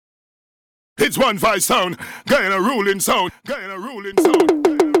It's one five sound, getting a ruling sound, getting a ruling sound,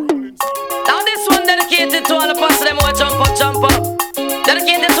 getting a ruling sound. Now this one dedicated to all the past them who jump up, jump up.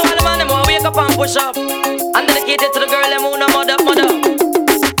 Dedicated to all the man them who wake up and push up. And dedicated to the girl them who no mud up, mud up.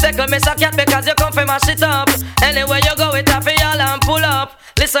 Tickle me so cat because you come from my shit up. Anywhere you go it happy y'all and pull up.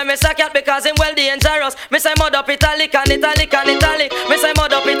 Listen me say cat because him well dangerous. Me say mud up italic and italic and italic. Me say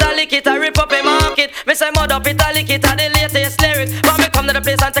mud up italic it a rip up a market. Me say mud up italic it a the latest lyrics. But me come to the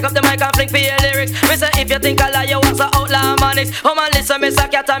place and take up the mic and fling for your lyrics. Me say if you think I lie you was a outlaw manics. Oh man listen me say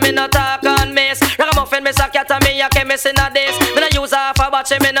cat and me no talk and miss. Ragamuffin me say cat and me a chemist in a this. Me no use half a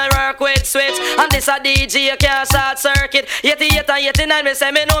batch me no work with switch. And this a DJ you can't short circuit. 88 and 89 me say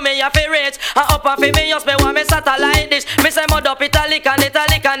me know me a fi rich. And up and fi me just me want me satellite dish. Me say mud up italic and italic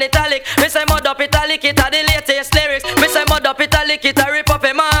and italic. Me say mud up italic it a the latest lyrics. Me say mud up italic it a rip up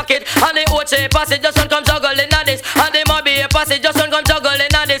a market. And the Oche passage just don't come juggling at this. And the Mobby passage just don't come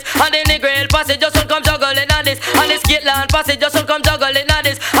juggling at this. And the Negril passage just don't come juggling at this. And the Skitland passage just don't come juggling at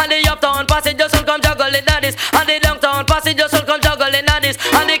this. And the Uptown passage just don't come juggling at this. And the Downtown passage just don't come juggling at this.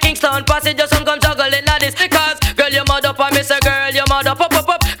 And the Kingston passage just don't come juggling at this. Because girl you mud up and me say girl you mud up up up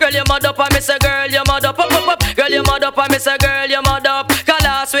up. Girl you mud up and me say girl you mud up up up up. Girl you mud up and me say girl you mud up. Cause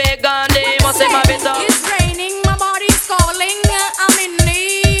last week Gandhi must say my bit up. It's raining, my body's calling. I'm in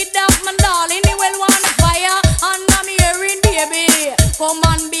need of my darling. He will want a fire and I'm hearing baby. Come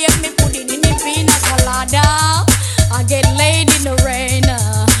on bake me pudding in the pina colada. I get laid in the rain.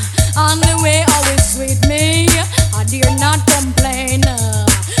 On the way always sweet me. I dare not complain.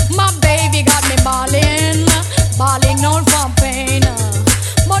 My baby got me balling. Balling out from pain.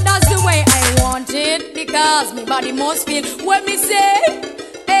 But that's the way I want it. Because my body must feel what me say.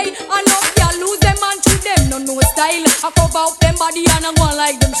 Hey, I know y'all lose them and treat them no style. I cover up them body and I go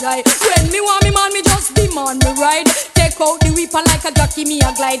like them shy. When me want me man, me just demand me ride. Take out the whipper like a jockey, me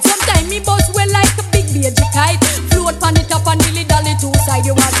a glide. Sometimes me bust well like a big baby kite. Float pan it up and dilly dally two side.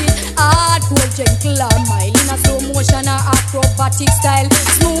 You want it hardcore, gentle or mild. In a slow motion or acrobatic style.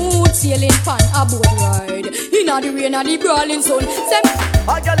 Smooth sailing pan a boat ride. In a the rain and the brawling sun.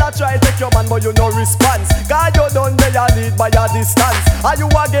 A girl a try take your man but you no response. Cause you done there you lead by your distance. And you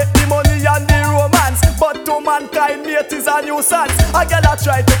a get the money and the romance. But to mankind mate is a nuisance. A girl a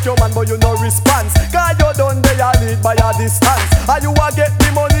try take your man but you no response. Cause you done there you lead by your distance. And you a get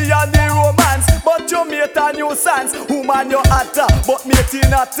the money and the romance. But you mate a nuisance. Woman you hotter but mate in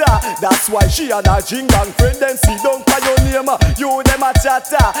hotter. That's why she and her jingang friend then sit down for your name. You them a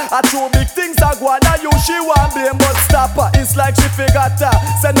chatter. A two big things a go on and you she want blame but stop her. It's like she forgot her.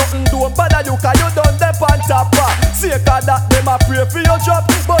 Say nothing don't bother you cause you done them on top her. Say cause that them a pray for your drop.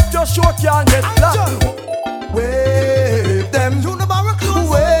 But your show can't get locked. Wave them. You know about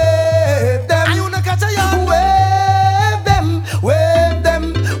wave them. And you know catch a young. Wave them. Wave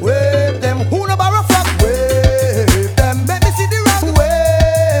them. Wave them. Who know about fuck? Wave them. Let me see the rock.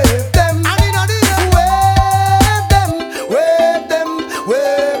 Wave them. And you know the wave them. Wave them.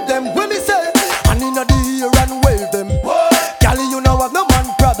 Wave them. When me say and you know the ear and wave them. Cali you know have no man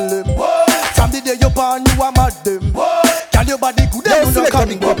problem. From the day you born you a mad them. Your body good and you no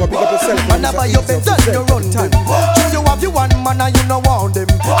coming up. Man about your bed and you run them. So you have your one man and you no want them.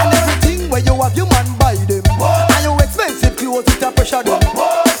 And everything where you have your man buy them. And your expensive clothes it a pressure them.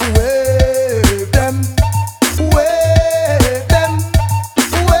 Wave them. Wave them.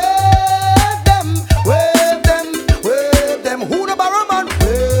 Wave them. Wave them. Wave them. Who no borrow man?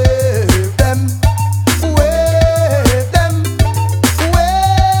 Wave them. Wave them.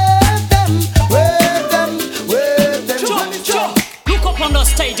 Wave them. Wave them. Wave them. Look up on the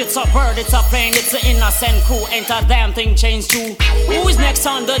stage, it's a bird, it's a plane, it's an innocent crew. Ain't a damn thing changed too. Who's next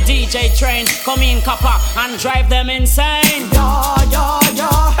on the DJ train? Come in, Kappa, and drive them insane. Yeah, yeah,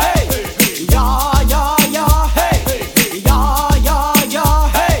 yeah, hey. Yeah, yeah, yeah, hey. Yeah, yeah, yeah,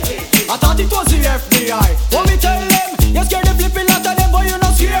 hey. I thought it was the FBI. What me tell them? You scared the flipping lot of them, but you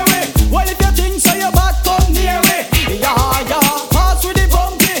not scary. Well, if you think so, you bad come near me. Yeah, yeah, pass with the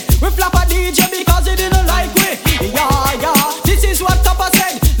bumpy. We flap a DJ because he didn't like me. Yeah, yeah, this is what Kappa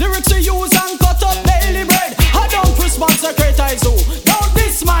said. Lyrics to use and cut up daily bread. I don't respond secretary so now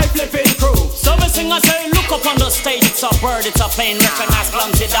this my flipping crew. So we sing and say, look up on the stage, it's a bird, it's a plane. Recognize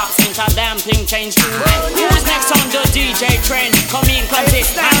clumsy ducks, ain't a damn thing changed too. Who's next on the DJ train? Come in, clumsy,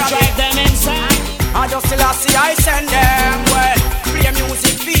 and drive them insane. I just still see I send them well. Play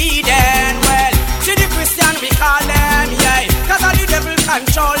music feed them well. See the Christian we call them, yeah. Cause all the devil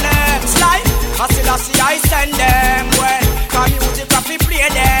control them. Slide, I still see I send them well. Cause music we play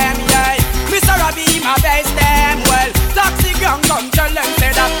them, yeah. Mr. Robbie my best them well. Taxi gang come tell them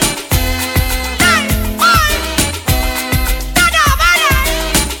say that.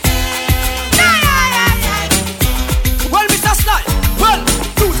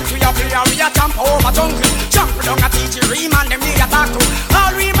 jump over jungle. Jump down a teach ream and them need a talk to.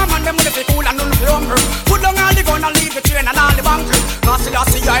 All ream a man them with the cool and none for hunger. Put down all the gun and leave the train and all the bunker. Cause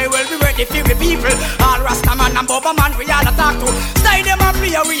I will be ready for the people. All Rasta man and Bubba man we all a talk to. Stay them and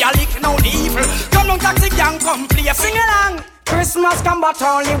play we are licking out the evil. Come on taxi gang come play sing along. Christmas come but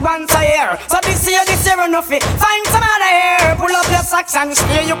only once a year. So this year enough it. Find some other here. Pull up your socks and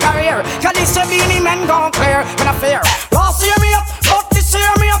steer your career. Cause this year beanie men gon' clear. In a fear. Last year me up, but this year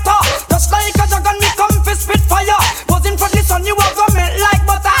me up. Just like a dragon me come for spit fire. Buzzing for the sun you are gonna melt like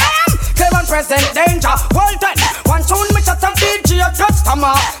butter. I am Clever present danger. Well then, one tune me shut up DJ a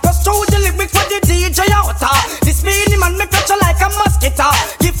customer. Just through the lyrics for the DJ out. This beanie man me catch you like a mosquito.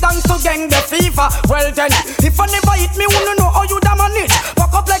 Give thanks to gang the fever. Well then, if I never hit me, wanna know how you da manage.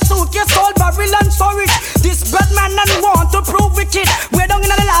 Pack up like suitcase, all barrel and storage. This bad man and want to prove wicked. We're down in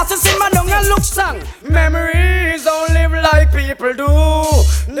the last see my down and look strong. Memories don't live like people do.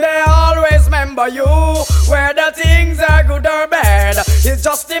 They always remember you. Whether things are good or bad, it's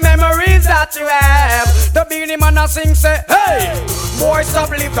just the memories that you have. The beanie man a sing say, hey, boy stop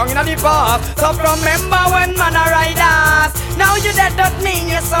live down in the past. Stop remember when man a ride us. Now you dead don't mean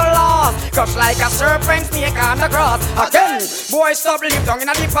you're so lost. Crush like a serpent snake on the cross. Again, boy stop live down in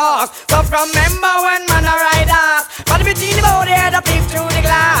the past. Stop remember when man a ride us. But between the body head up peep through the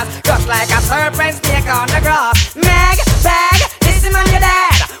glass. Crush like a serpent snake on the grass. Meg, bag, this is man you're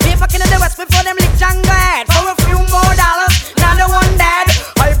dead. We fucking in the west before them lick Django head. For a few more dollars, now the one dead.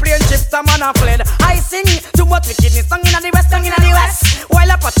 I play and chips, a man a fled. I sing too much wickedness, song in the west, song in the west. While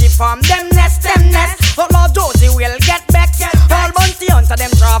I patchy from them nest. Outlaw Josie will get back. All bounty hunter them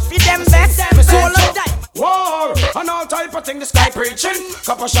trophy, them best. Me soul of time. War and all type of thing the sky preaching.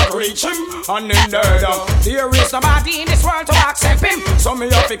 Couple shot reach him and then dead. There is nobody in this world to accept him. So me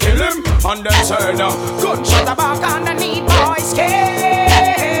have to kill him and then turn. Gunshot the back and the need boys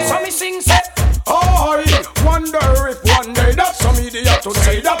kill. So me sing say, oh, I wonder if one day that some idiot would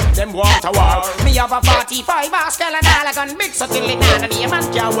say that them want a war. Me have a 45 Pascal and all a gun big so till it none of the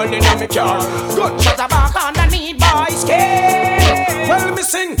man Yeah, well in me car. Gunshot the back and the need boys kill. Well me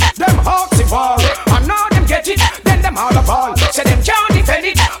sing them hearts of war. And now them get it, then them all upon. Say them can't defend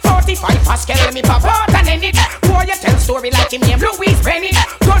it. 45 Pascal me pop out and end it. Boy you tell story like him name Louis Bennett.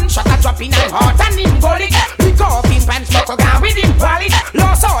 Gunshot a drop in and heart and him bullet. Pick up him pants buckle down with him wallet.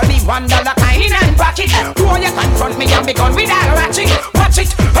 Lost all the $1 kind in and pocket. Boy you confront me and me gun with a ratchet. Watch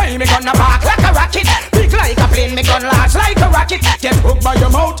it, hey me gun a bark like a rocket. Big like a plane, me gun large like a rocket. Get hooked by your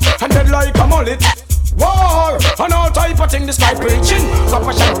mouth and dead like a mullet. War and all type of thing the sky preaching.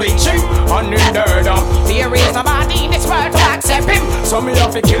 Compassion reaching and in dead. There is nobody in this world to accept him. So me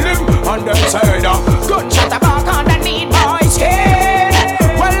have to kill him and then turn. Gunshot a back on the need boys kill.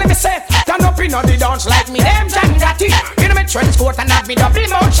 Well let me say, stand up in the dance like Me them Jangati. In my trench coat and have me double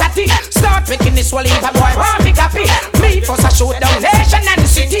mouth chatty. Start making this wall if a boy want me copy. Me first a shoot down nation and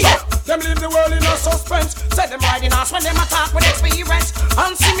city. Them leave the world in a suspense. Say them riding ass when them attack with experience.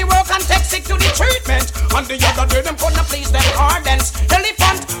 And see me work and take sick to the treatment. And the other day them couldn't please them ardents.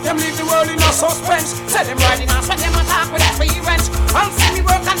 Elephant, them leave the world in a suspense. Say them riding ass when them attack with experience. And see me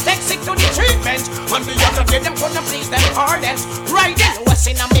work and take sick to the treatment. And the other day them couldn't please them ardents. Riding what's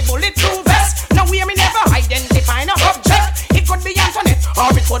in a me bulletproof vest. Now we me never identify no object. It could be Antoinette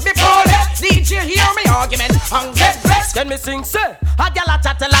or it could be Paulette. DJ hear me argument and get blessed. Then me sing say, a gal a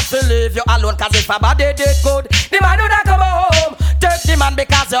chat a lot to leave you alone. Cause if a body did good, the man would have come home. Take the man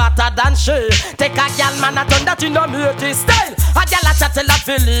because you hotter than she. Take a gal man a turn that you know beauty style. A gal a chat a lot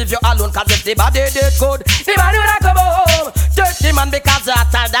to leave you alone. Cause if the body did good, the man would have come home. Take the man because you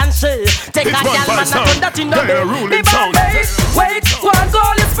hotter than she. Take a gal man a turn that you know beauty style. Wait, one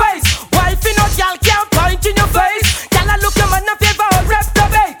goal is space. Wife in a gal can't point in your face. Gal a look your man a favor or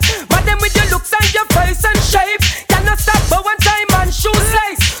reprobate. But them with your looks and your face and shape. Gal no stop but one time and shoes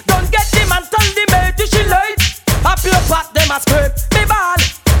lace. Don't get the man tell the mate she late. A pure pot them a scrape me ball.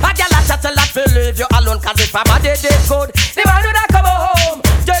 A gal a chat a lot to leave you alone. Cause if a body did good, the man would have come home.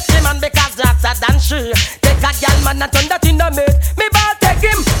 Take the man because hotter than she. Take a gal man and turn that in the mate. Me ball take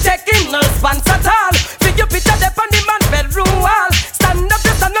him, no response at all. Figure picture dep on the man bedroom wall. Stand up,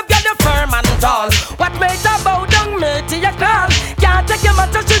 get the firm and tall. What made a bow down, mate, you call. Can't take your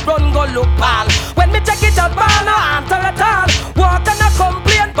man till she run, go look pal. When me take it out, ball, no answer at all. Walk and a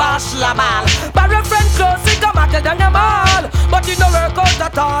complain, bash la ball. Barry friend close, he come back down your ball. But you don't work out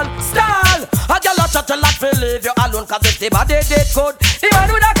at all, stall. A girl a chat a lot to leave you alone. Cause if the body did good, the man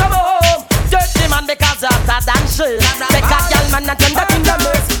would have come home. Take the man because hotter than she. Take a girl man and turn that in the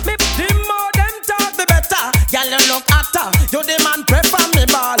mess. The more them talk, the better. Girl you look hotter, you the man prefer me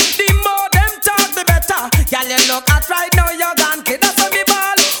ball. The more them talk, the better. Girl you look hot right now, you're gone kid, that's on me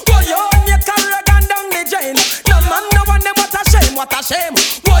ball. Oh you own your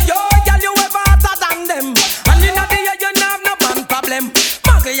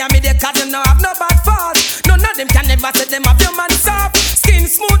ugly and me they cause them no have no bad faults. None of them can never say them have your man soft. Skin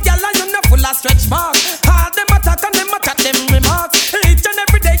smooth, girl, and you know full of stretch marks. All them attack and them attack them remarks. Each and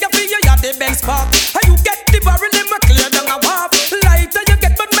every day you feel you have the best spark. And you get the barrel, them a clear down a warp. Lighter you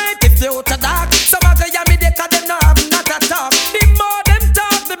get, but mate, if you to dark. So ugly and me they cause them no have not a talk. The more them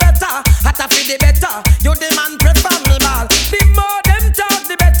talk, the better. Hotter for the better. You the man prefer me ball. The more them talk,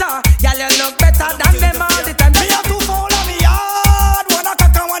 the better. Girl, you look better than them all the time. Me have to follow me hard. One a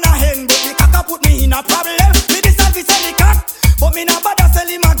cock and one a hen, but the cock a put me in a problem. Me decide to sell the cock, but me not bother sell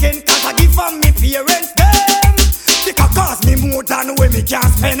him again. Cause I give from me parents them. The cock cost me more than when me can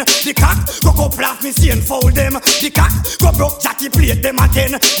spend. The cock go blast me see and fold them. The cock go broke Jackie plate them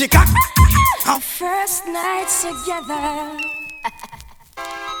again. The cock. First night together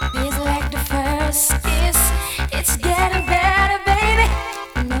feels like the first kiss. It's getting better, baby.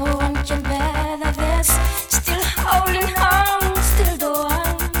 No one can better this. Still holding on, still the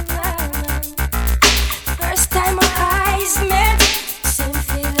one. First time our eyes met, same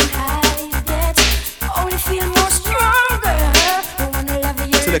feeling I get. Only feel more stronger. I wanna love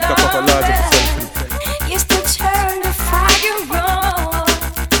you. Select a couple larger percent. Used to turn the fire on.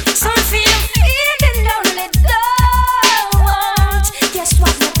 Some feel feeling only don't. Guess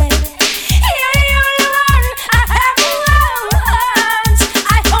what, my baby? You're the only one I ever want.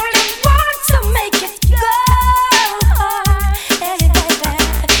 I only want to make it go. Hey,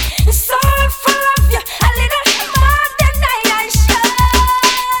 baby. So full of you, a little more than I should.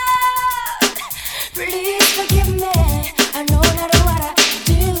 Please forgive me. I know not what I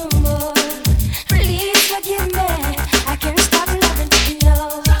do. Please forgive me. I can't stop loving you.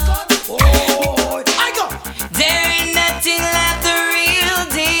 Oh, I go. There ain't nothing like the real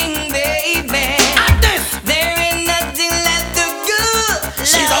thing, baby. There ain't nothing like the good.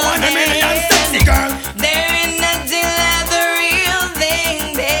 She's a 1 million sexy girl. There ain't nothing like the real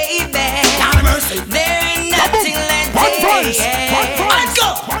thing, baby. Have mercy. There ain't nothing like I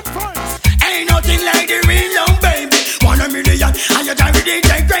go. Ain't nothing like the real love, baby. 1 million, and you drive it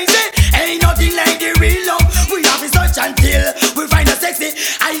like crazy. Ain't nothing like the real love. We have to search until we find a sexy.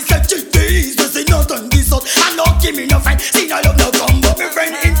 I said to this, but say not on this out. And no give me no friend. See no love no come, but my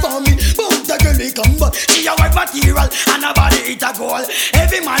friend inform me. Boom, the girl they come, but she a white material and her body it a gold.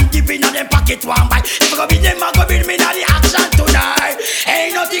 Every man dipping in them pocket one bite. If I go beat them, I go beat me now the action tonight.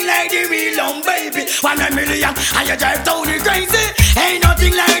 Ain't nothing like the real love, baby. 1 million, and you drive totally crazy. Ain't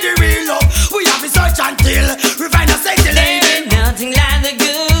nothing like the real love. We have to search until we find a sexy lady. nothing like the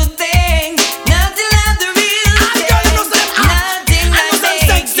good thing. Nothing like the real thing. Nothing like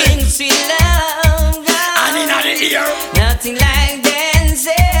making sweet love. And in the ear. Nothing like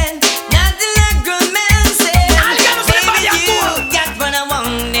dancing. Nothing like romancing. Baby, you got what I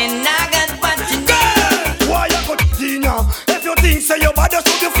want and I got what you need. Why you got Tina? If you think say your body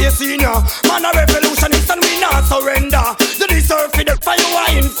should you face in ya. Man a revolutionist and we not surrender. You deserve for the fire you are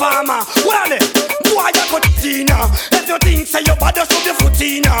informer. What are they? Why you got Tina? If you think say your body should be foot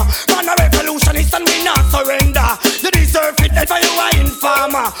in ya. Man a revolutionist and we not surrender. You deserve for the fire you are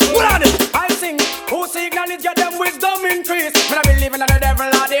informer. What are they? I sing, who signal is get them wisdom increase. When I believe in the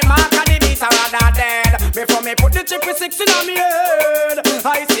devil or the mark of the beast are rather dead. Before me put the chip with 6 in on me head.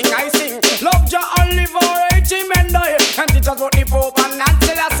 I sing, love Jah and live our age men die. And teach us what the Pope and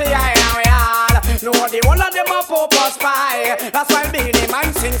Nancy I say I am we all. Know the one of them a Pope or spy. That's why me name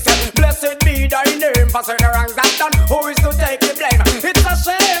and sing say, blessed be thy name. For certain wrongs that done, who is to take the blame? It's a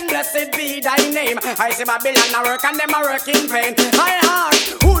shame, blessed be thy name. I see Babylon a work and them a work in vain. I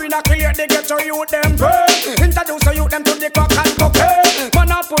ask, who in a clear they get your youth them brain? Introduce your youth them to the cock and cocaine.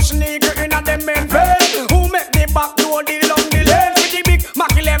 Man a push nigger in a them main vein. Who make the back door the long the lane? With the big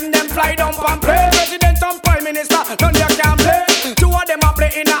Mac 11 them fly down and play. President and Prime Minister, none you can play. 2 of them a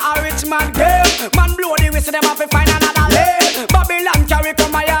play in a rich man game. Man blow the whistle them have to find another lane. Babylon carry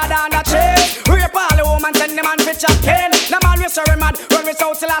come a yard and a chain. Rape all the woman send them and fetch a cane. Them always sorry mad when we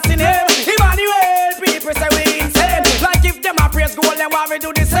South Selassie name. Emmanuel people say we insane. Like if them a praise gold them want we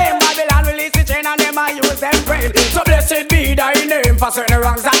do the same. Babylon release the chain and them a use them brain. So blessed be thy name for certain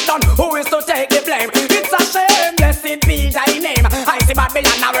wrongs that done. Who is to take the blame? It's a shame. Blessed be thy name. I see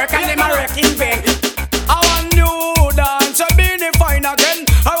Babylon a work and them a work in vain. I want new dance, be the fine again.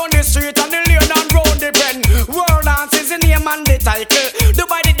 Around the street and the lane and round the pen. World dance is the name and the title.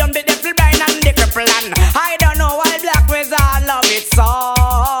 Dubai the dumb, the devil blind and the cripple. And I don't know why black wizard love it so.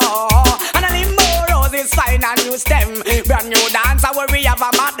 And I need more roses fine and new stem. Brand new dance, where we have a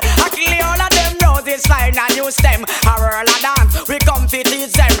mad. I kill all of them roses fine and new stem. A whirl a dance, we come fit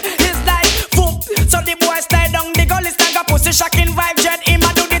teach them. It's like whoop, so the boy stay down the gully stand a pussy shocking vibe jet. Him a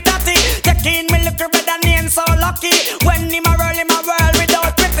do the tatty. Taking me look better than so lucky. When him a whirl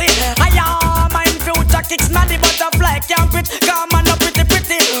without a kicks, not the butterfly can't fit. Come on, no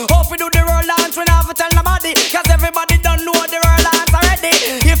pretty. Hope we do the roll dance, we never tell nobody. Cause everybody don't know the roll dance already.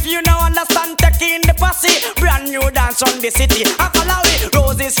 If you know understand, take in the posse. Brand new dance on the city. I follow it.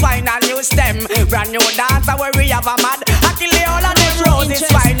 Roses fine and new stem. Brand new dance where we have a mad. I kill the all of them. Roses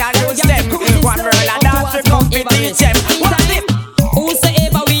fine and new stem. One roll and dance we come to teach them. What's it?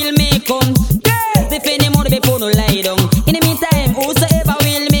 Whosoever will make come, girls, if any money before no lie down. In the meantime, whosoever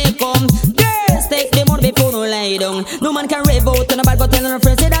will make come, girls, take the money before no lie down. No man can rave out on a bad but tell no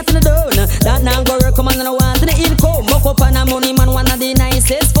friends say that's in the done. That now go work, come on, no want to the income. Buck up on a money man, one of the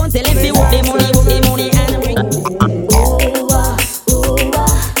nicest fun. Tell him fi work the money and bring.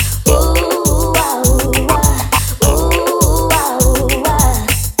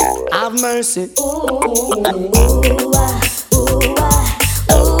 Have mercy.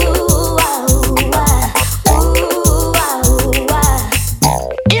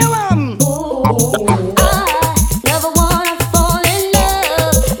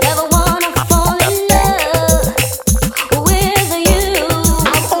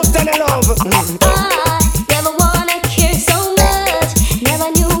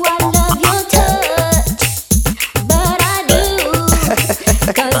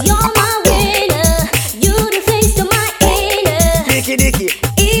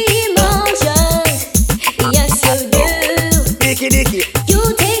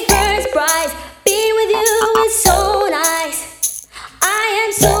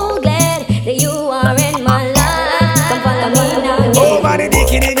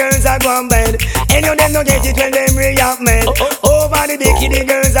 Get it when them react, man. Over the bikini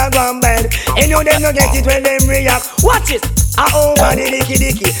girls are gone bad. And you them no get it when them react. Watch it. Over the dicky.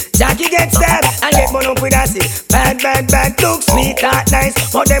 Jackie gets stabbed and get one up with a stick. Bad. Look sweet, that nice.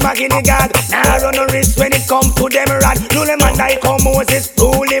 But them a guinea god. Now run no risk when it come to them rad. Do them and I come Moses.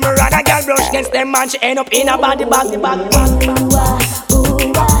 Rule him rad. A girl brush against them man. She end up in a body bag.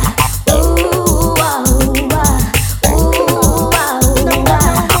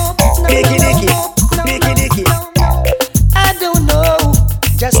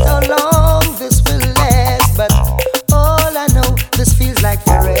 Just how long this will last, but all I know, this feels like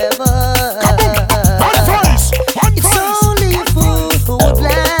forever. It's only a fool who would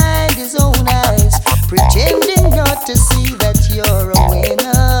blind his own eyes, pretending not to see that you're a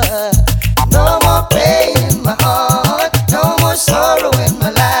winner. No more pain in my heart, no more sorrow in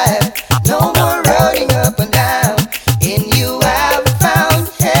my life, no more running up and down. In you I've found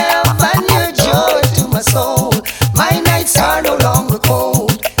heaven, your joy to my soul. My nights are no longer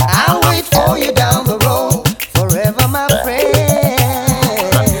cold. I'll wait for you down the road, forever my friend.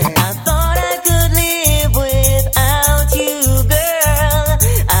 I thought I could live without you, girl.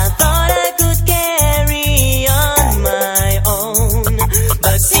 I thought I could carry on my own.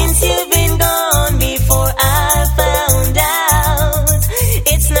 But since you've been gone before I found out,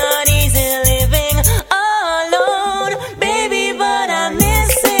 it's not easy living alone, baby, but I'm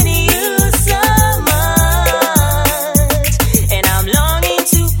missing you so much. And I'm longing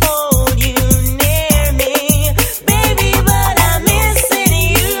to hold you near me, baby, but I'm missing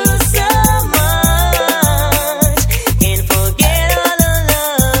you so much. Can't forget all the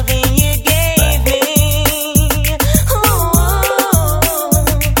loving you gave me.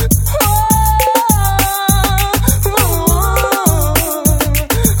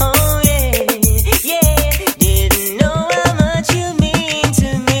 Oh yeah. Didn't know how much you mean to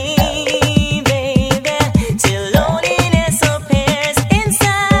me, baby, till loneliness appears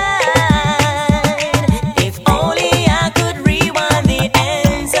inside. If only I could rewind the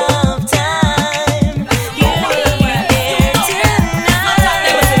ends of time, you'd be there tonight.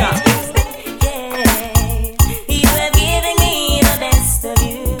 You have given me the best of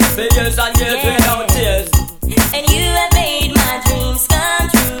you, Years and years without tears. and you have made my dreams come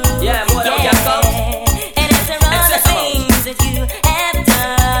true. Yeah, more than can come. And after all the things that you have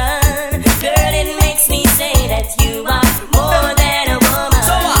done, girl, it makes me say that you are more than a woman.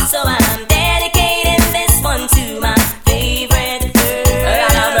 So I'm dedicating this one to my favorite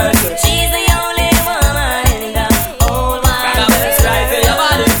girl. She's the only woman in the whole wide world.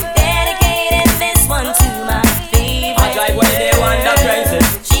 Dedicating this one to my favorite girl.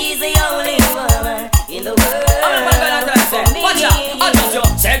 She's the only woman in the world. Watch out, I just your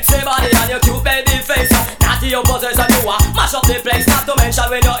sexy body and your cute baby face. Natty your possession, you are mash up the place. Not to mention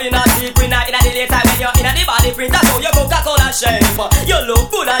when you're in a deep in the daytime, when you're in a the body print. That's how you Coca-Cola shape. You look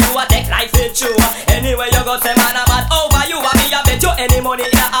good and you a take life with you. Anyway you go say man I'm mad over you. I mean I bet you any money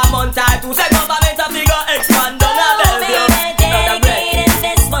in a month or two. Say government a figure expand on a Bellevue. Dedicating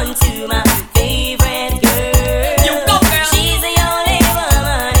this one to my favorite girl. You go girl. She's the only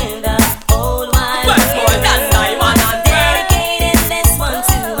woman in the whole wide world.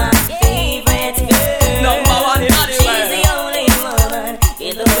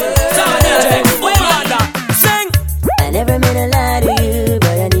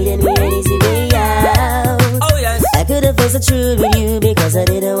 true with you because I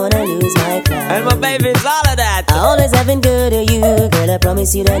didn't wanna lose my crown. And my baby's all of that. I always have been good to you, girl. I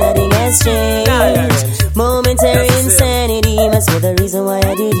promise you that nothing has changed. Momentary insanity must be the reason why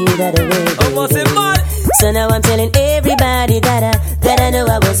I did you that way. So now I'm telling everybody that I know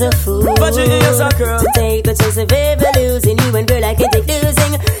I was a fool. But you hear yourself, girl. To take the chance of ever losing you, and girl, I can't take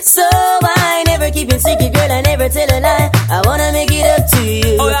losing. So I never keep it secret, girl. I never tell a lie. I wanna make it up to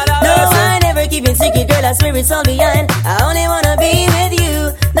you. No, I never keep it secret, girl. I swear it's all behind. I only wanna be with you.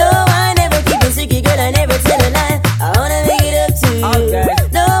 No, I never keep it secret, girl. I never tell a lie. I wanna make it up to you.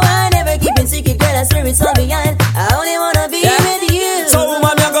 No, I never keep it secret, girl. I swear it's all behind. I only wanna be with you. So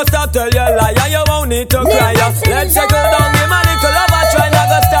woman, you go stop tell your lie, and you won't need to cry. Let's take her down, the man little lover try not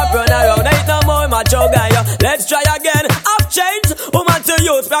go stop run around. Ain't no more macho guy. Let's try again. I've changed. Woman to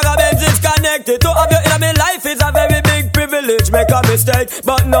you, Spraga Benz is connected. To have you in my life is a very big privilege. Make a mistake,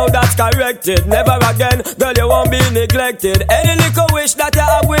 but now that's corrected. Never again, girl, you won't be neglected. Any little wish that you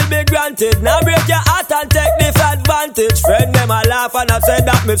have will be granted. Now break your heart and take this advantage. Friend them a laugh and I said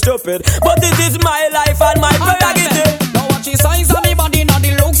that me stupid, but this is my life and my prerogative. Now watch the size of me body, now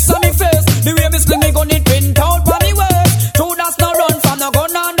the looks of me face. The way me sling me gun it print out for me waist. True that's no run from the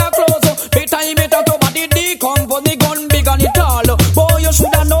gun under clothes. Better him it out over the decompose. The gun big and it tall. Boy you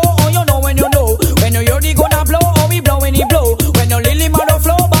shoulda know, oh you know when you know. When you hear the gun a blow, oh we blow when he blow. When you lily mother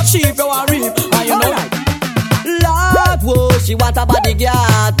flow, but sheep you a reap. And you know Lord, whoa, she want a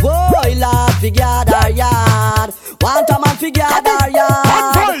bodyguard. Boy, Lord, figure her yard. Want a man figure her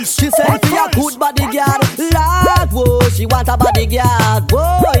yard. She said she a good bodyguard. Lord, whoa, she want a bodyguard.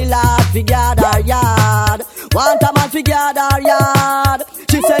 Boy, Lord, figure her yard. Want a man figure her yard.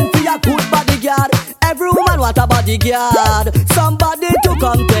 She said she a good bodyguard. Every woman want a bodyguard. Somebody to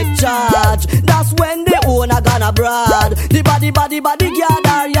come take charge. That's when the owner gonna brag. The bodyguard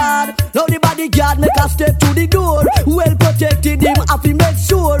her yard. Now the bodyguard make a step to the door. Well protected him have to make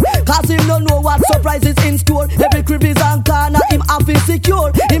sure. Cause him don't know what surprises in store. Every crevice and corner him have to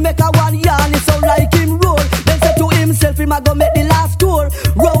secure. He make a one yarn, it sound like him roll. Then say to himself him a go make the last tour.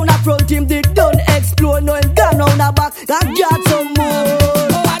 Round a front him the done explore. Now him gone round a back and got some more.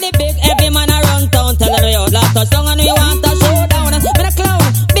 Oh, what the big heavy man a run town, telling the old lot touch down and we want a showdown. Me a clown,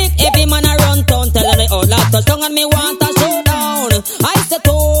 big heavy man a run town, telling the old lot touch down and me want a showdown. I said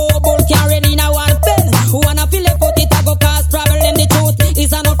to bull carrying in a one pen. Who wanna feel it, put it a go cause problem. The truth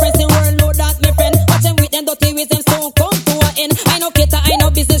is an oppressive world, know that my friend. Watch them with them dirty with them stone come to an end. I know cater, I know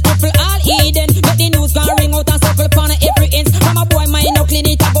business couple all Eden. But the news gonna ring out and circle upon every inch. From a boy mind no clean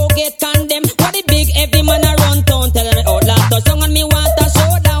it a go get condemned. What the big heavy man a run town, telling the old lot touch down and me want a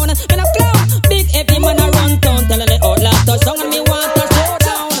showdown. Me a clown, big heavy man a run town, telling the old lot touch down and me want a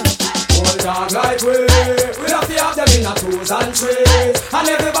showdown. Old dog like we have to have them in a twos and threes. And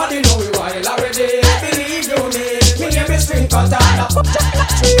everybody know we wild already. Believe you me name is String Cutter.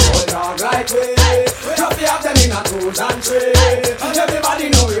 Old dog like we have to have them in a twos and threes. And everybody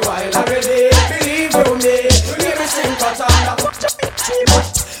know we wild already. Believe you me name is String Cutter.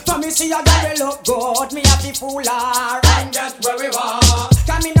 For me see a girl look good, me have to fool her and get where we want.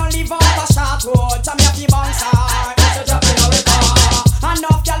 Can me no live on the short road, so me have to bounce her. So drop in our car.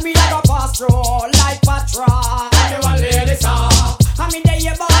 Enough girl me a go pass through like patrol. And you a lady star. I mean they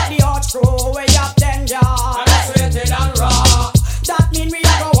about the hot screw way up 10 yards. And sweated and raw. That mean me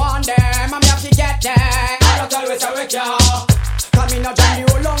a go on them, and me have to get them. I don't always a wake ya. Come in a join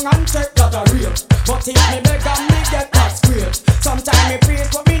you long and take that a real. But if me beg and me get that great. Sometimes me praise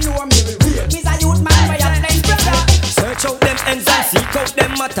but me know me will wait. Me's a youth man by a plain brother. Search out them ends and seek out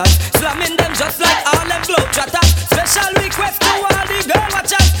them matters. Slamming them just like all them globetrotters. Special request to all the girl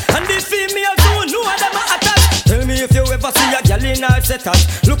watchers and the females who know them are attached. Tell me if you ever see a girl in her setup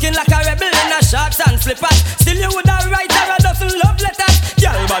looking like a rebel in her shorts and slippers. Still you would have write her a dozen love letters.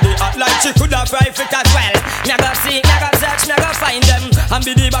 Girl body hot like she could have private as well. Me go see, me go search, me go find them and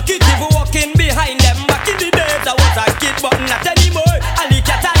be the bucket if walking behind them. Back in the days I was a kid but not anymore. Ali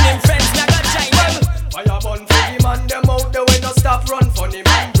Cat and them friends, me go join them. Fire burn for the man, them out the way no stop run funny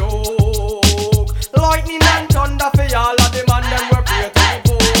man joke. Lightning and thunder for all of the man, them were pray to the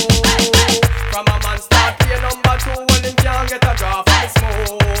book. From a man start pay number 2, well him can't get a draw from the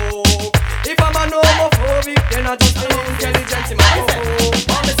smoke. If a man homophobic, then I just be intelligent in my home.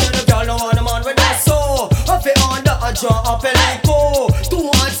 I'm the son of girl, no one a man with that so. I feel under a draw up a lico. 2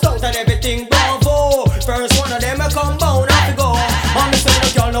 hands stout and everything bravo. First one of them a come bound off the go. I'm the son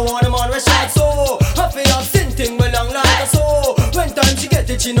of girl, no one a man with shot so. I feel I've seen thing well long like a so. When time she get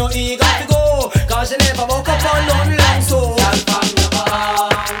it, she no eager to go. Cause she never woke up on none long so. Girl from your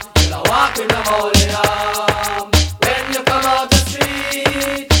man, you'll a walk with your holding arm. When you come out the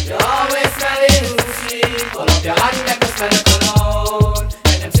street, you always smelling sweet. Pull up your hand, make me smell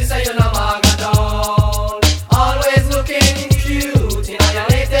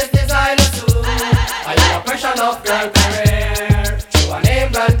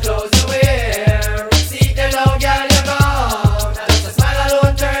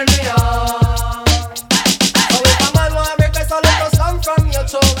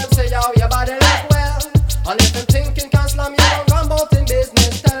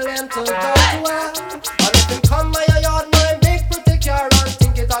to go to hell. And if you come by your yard, my big pretty car, and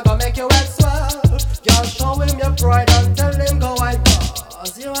think it a gonna make you wet swell. Girl, show him your pride and tell him go white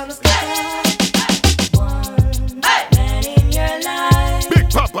cause you understand. One man in your life, Big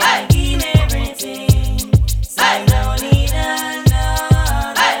Papa, I give everything, so don't need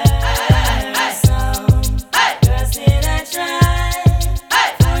another. Some girls still I try,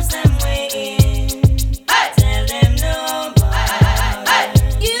 force them way in, tell them no more.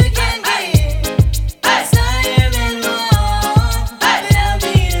 You can give, desire and more, without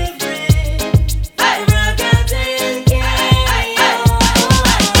being afraid. Rock out and carry on,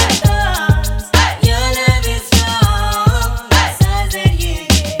 'cause your love is strong, the size that you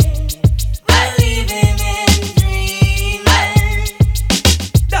give, will leave him in dreamland.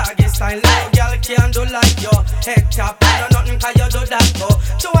 Doggy style, no girl can do like you. Head top, no nothing can you do that to.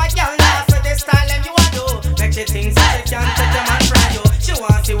 To a girl laugh with the style and you a do. Make she think so she can take your man from you. She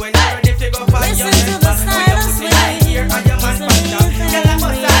want see when you're ready to go for your Listen to the style of swing. Here and your man back down. Girl I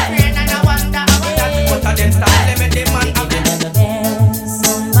must have brain and I wonder how that. But a them style, let me the man have it.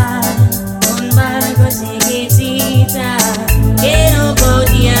 Un bar cosita, que no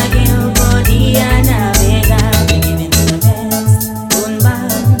podía navegar. Te giving to the best. Un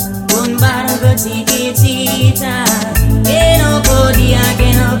bar cosita, que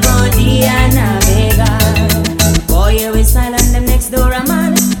no podía navegar. Boy, you is silent, them next door a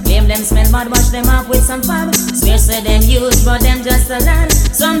man. Blame them smell bad, wash them up with some fab. Swear say them use, but them just a land.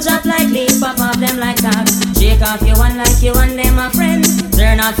 Some drop like leaf, pop off them like that. Shake off your one like you and them a friend.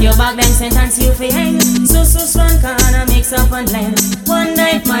 Turn off your back, them sentence you fi hang. So one corner mix up and blend. One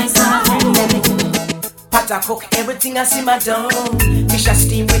night my soft and Pot I cook everything I see my dome. Fish I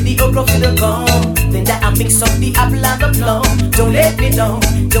steam with the okra for the gum. Then that I mix up the apple and the plum. Don't let me down,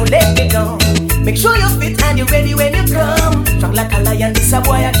 don't let me down. Make sure you're fit and you're ready when you come. Strong like a lion, this a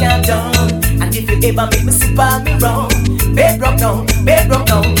boy I can't down. And if you ever make me sip on me wrong, bed broke down,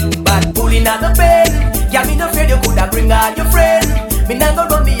 bad pulling out the pen. Yeah, me no afraid you coulda bring all your friend. Me not go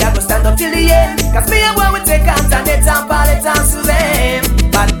run me, I go stand up till the end. Cause me and boy we take hands and let and pallet and Suzanne.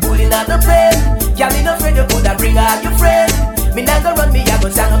 Bad pulling out the pen. Yeah, me no afraid you coulda bring all your friend. Me not go run me, I go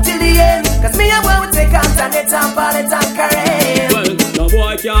stand up till the end. Cause me and boy we take hands and let and pallet and Karen. Well, no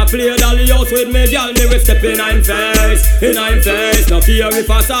boy can't play dolly house with me, girl. Me we step in I'm face, in I'm face. No care if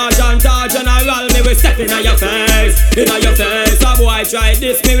a sergeant or general, me we step in your face, in your face. A boy try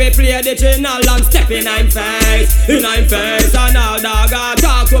this, me we play the channel and step in I'm face, in I'm face. And all dog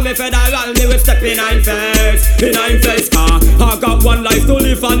talk to me federal, me we step in I'm face, in I'm face. I got one life to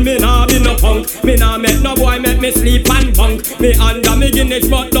live and me nah be no punk. Me nah make no boy make me sleep and bunk. Me under me Guinness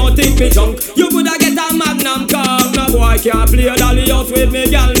but don't think me junk. You coulda get a magnum cup. No boy can't play dolly house with me,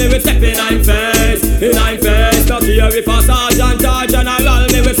 girl. Me we step in I'm face, in I'm face. No care if a sergeant or general,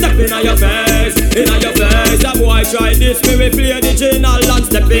 me we step in your face, in your face. A boy try this, me we play the channel and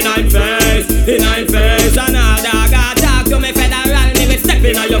step in I'm face, in I'm face. And all dog talk to me federal, me we step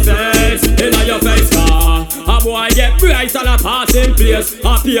in your face, in your face. A boy get bright and a pass in place.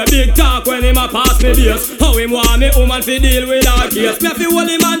 I pay a big talk when him a pass me base. How him want me woman fi deal with our case. Me fi hold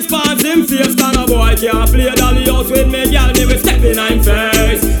him and spans him face. Cause a boy can't play dolly house with me, girl. Me we step in I'm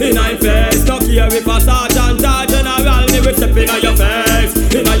face, in I'm face. No care if a sergeant or general, me we step in your face,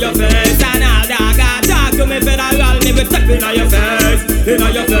 in your face. And all dog talk to me federal, me we step in your face, in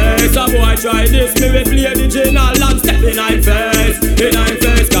your face. A boy try this, me we play the general and step in I'm face, in I'm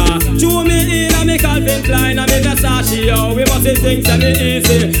face. Cause chew me in and me Calvin Klein and me Versace, yo. We must see things that me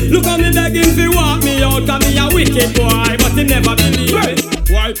easy. Look how me begging fi walk me out, cause me a wicked boy, but he never believe it.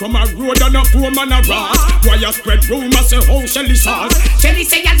 Why come a road and a poor man a rat? Why you spread rumors say how Shelly sauce? Shelly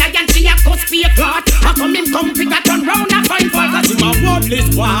say a lion, she a cuss be a clot. How come him come pick a turn round and find fault? Cause him a worthless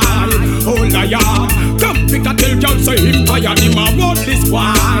boy, oh liar. Come pick a tell girl say him tired. Him a worthless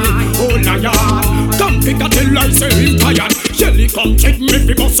boy, oh liar. Come pick a tell I say him tired. Shelly come check me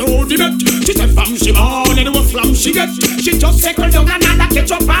because so the bet. She said fam she born and what flam she get. She just circle down another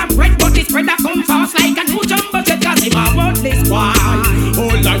ketchup and bread, but this bread a come fast like a new jumbo jet. Cause him a worthless boy,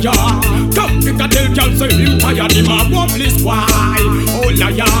 oh liar. Come pick a tell girl say him tired. Him a worthless boy, oh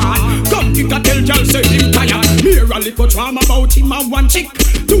liar. Come pick a tell girl say him tired. Hear a little drama about him a one chick.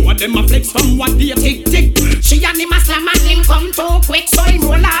 Two of them a flex from what they tick tick. She and him a slam and him come too quick, so him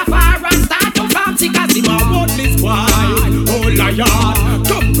roll off her and start to fancy. Cause him a worthless boy, oh liar.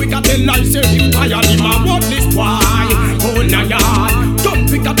 Come quick a tell I say him tired. Him a worthless boy, oh liar. Come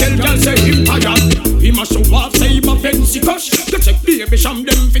quick a tell girl say him tired. Him a show off say him a fancy cush. Go check baby sham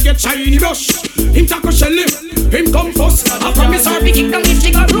them fi get shiny brush. Him tackle Shelly, him come first. I promise her be kick down if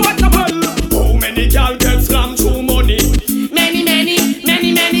she go road no ball. How many girl get slammed through money? Many, many,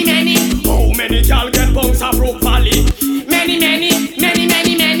 many, many, many.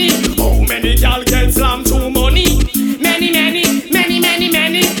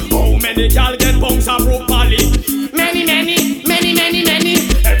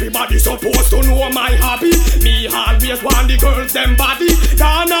 the girls them body.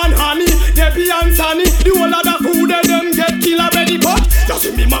 Dan and Honey, Debbie and Sunny. The whole of the crew them get killed already. But you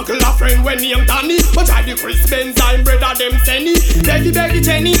see me muggle a friend when named Danny. But I the Chris Benz and brother them Senny. Becky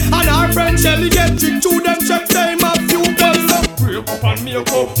Jenny and our friend Shelly get tricked to them checks them a few bells up. Break up and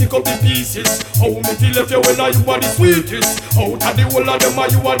make up, pick up the pieces. How me feel if you when you are the sweetest. Out of the whole of them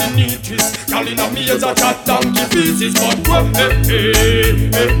you are the neatest. Y'all in a me as a chat donkey pieces. But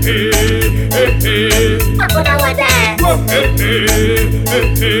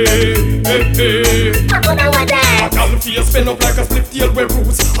a gal face spin up like a split tail with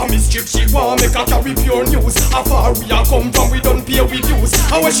roots. A mischief she want make a carry pure news. How far we are come from, we don't pay with dues.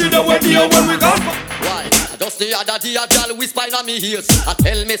 How she know where they are when we got. Why? Just the other day a gal whisper in me ears. I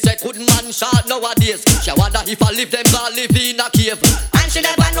tell me say couldn't man shot nowadays. She wonder if I live them all live in a cave. And she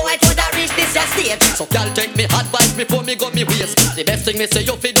never know it would have reached this estate. So gal take me advice before me go me waist. The best thing me say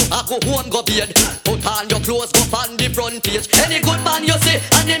you fi do I go home go bed. Put on your clothes go on the front page. Any good man you see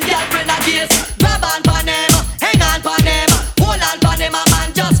and them girlfriend a case. Grab on pan him, hang on pan him, hold on pan him, a man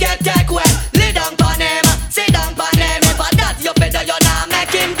just get take wet. Lay down pan him, sit down pan him. If I that you better you not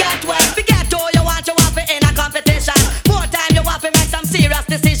make him get wet. Forget who you want it in a competition. More time you want to make some serious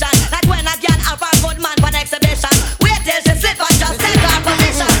decision. Like when a girl have a good man for an exhibition. Wait till she slip and just take her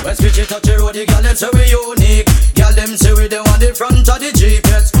position. When switch it touch the road, the girl them say we unique. Girl them say we the one the front of the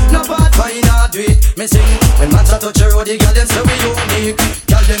GPS. No bad fine or do it. Me sing when man touch the road, the girl them say we unique.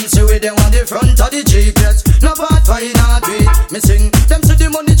 Girl them say we the one the front of the GPS. No bad fine or do it. Me sing them say the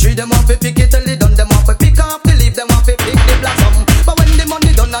money tree them off we pick it till they done. Them off we pick up the leaf them off we pick the blossom. But when the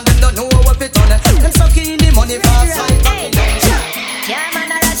money done and them don't know what it on. Them suck in the money fast like yeah,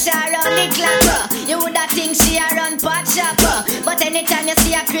 man, I rush around the clock. You woulda think she a run pot shop. But anytime you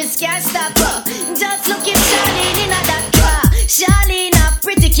see a Chris can't stop. Just look at Charlene in a that car. Charlene a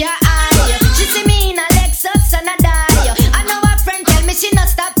pretty car eye. She see me in a Lexus and a die. I know her friend tell me she not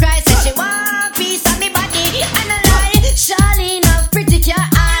stop cry. Say she want piece of me body and a lie. Charlene a pretty car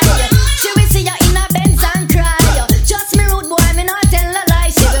eye. She will see you in a Benz and cry. Just me rude boy, me not tell a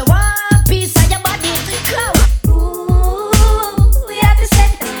lie. She will want piece of your body. Come.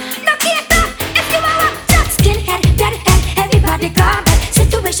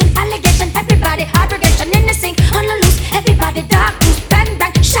 Situation, allegation, everybody aggregation in the sink, on the loose, everybody dark, loose, bang,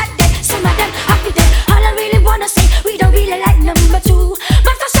 bang, shot dead, some of them happy dead. All I really wanna say, we don't really like number two,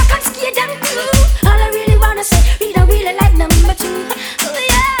 but for shock and scare them too. All I really wanna say, we don't really like number two. Oh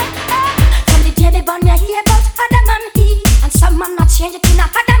yeah, from the day they born, you hear about other man he, and some man not change it in a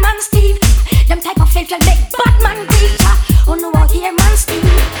other man Steve. Them type of filth will make bad man preacher. Oh no, I hear man Steve.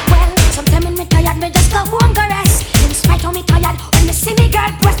 Well, sometimes when me tired, me just go home go rest. In spite of me tired, when me see me girl,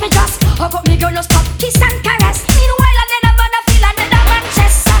 press me just hug up me girl, no stop, kiss and caress. Meanwhile, I then about to feel another man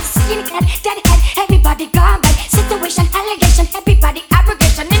chest. Skinny head, dead head, everybody gone by. Situation, allegation, everybody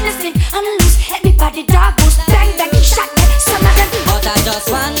aggregation in the sink, on the loose, everybody dog boost, bang bang, shot dead, some of them. But I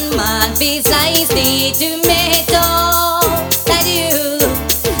just one man besides the tomato that you.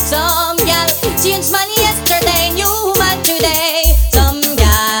 Some gal change man yesterday, new man today. Some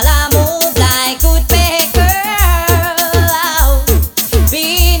gal I move like good paper.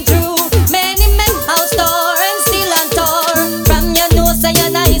 Been through many men house door and still on tour. From your nose say you're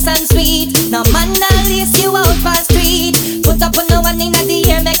nice and sweet. No man that lace you out for street. Put up on no one in the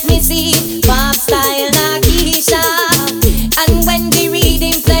air make me see. Pop style Nakisha. And when the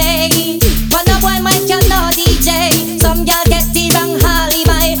reading play, when a boy might can no DJ. Some gal get the wrong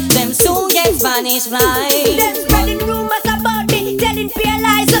alibi. Them soon get Spanish fly. Them spreading rumors about me, telling pure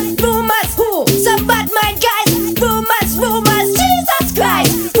lies. Rumors who? Some bad mind guys. Rumors, Jesus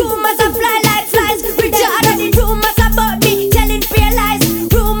Christ. Rumors a fly like flies. Retarded the rumors about me, telling pure lies.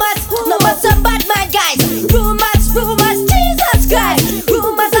 Rumors who? No but some bad mind guys. Rumors, Jesus Christ.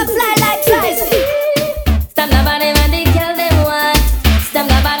 Rumors a fly like flies. Stop the body man, the girl them want. Stop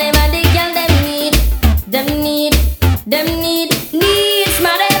the body man, the girl them need.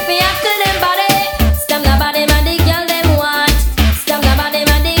 Smart if you have to them body. Stop the body man, the girl them want. Stop the body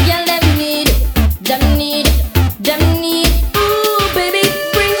man, the girl them need. Ooh baby,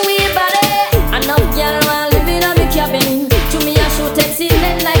 bring me a body. Enough girl want living on me cabin. To me I show taxi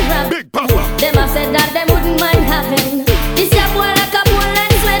men like rap. Them a said that them wouldn't mind having. This a boy like a bull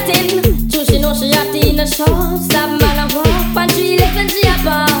and sweating. True she know she have in a short. Stop man a walk and she left and she a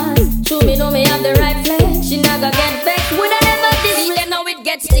pass. True me know me have the right flex. She not gonna get back. Would I never display now it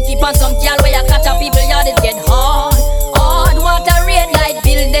get sticky. Pon some girl where you catch a people yard it get hard. Water red light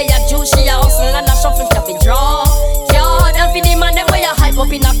bill they a juice. She a hustle and a shuffle stuff it draw. Yard and for the man them where you hype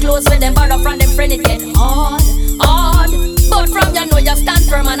up in a clothes. When them borrow from them friend it get hard. But from you know you stand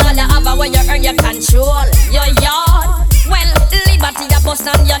firm and all you have a when you earn your control your yard. bus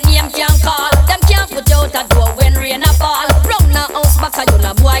and your name can't call. Them can't put you out a door when rain a fall. Round the house back so you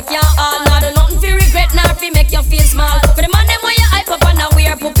no boy can't all. Now do nothing fi regret nor fi make you feel small. For the man them where you hype up and now we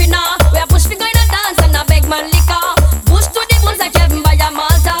are pooping now. We are push fi go in a dance and a beg man liquor. Push to the bones like Kevin by a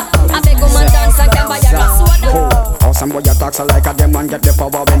Malta. I beg woman dance and can buy a soda. How some boy attacks so like a them and get the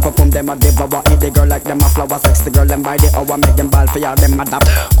power. When perform them a devour. Eat the girl like them a flower. Sex the girl them by the hour. Make them ball for ya them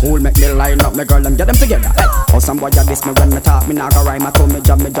adapt. Cool make me line up. Me girl them get them together. How some boy a diss me when me talk. Me nah go rhyme. I told me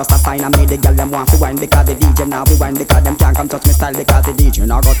job me just a sign. I made the girl them want to wine because the DJ now we wine because them can't come touch me style because the DJ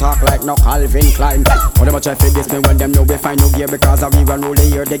now go talk like no Calvin Klein. How them a try to diss me when them know we find no gear because we run rule the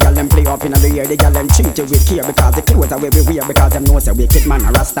year. The girl them play up in the year. The girl them treat you with care because the clothes are way we wear because them know say wicked man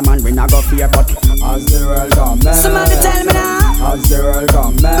a Rasta man we not go fear but as the world come man. Somebody tell me now. As the world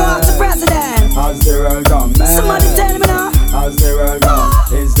come man. Go up to president. As the world come man. Somebody tell me now. As the world come.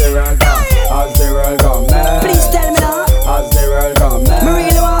 Is the world come. As the world come man. Please tell me now. As the world come man. Me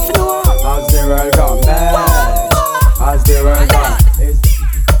really want to know. As the world come man. As the world come.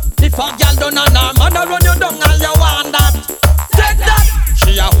 If a girl done on her man, I run you down and you want that. Take that.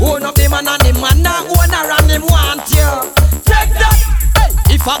 She a own up the man and the man a own her and him want you. Take that. Hey.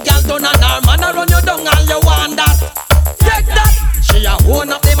 If a girl done on her man, I run you down and you want that. Take that. She a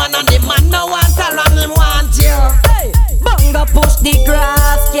own up the man and the man a want her and him want you. Hey. Bunga push the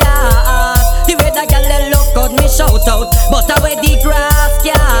grass, yeah. The way the girl they look out, me shout out. But away the grass,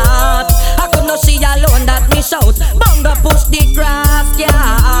 yeah. I could not see alone that me shout. Bunga push the grass,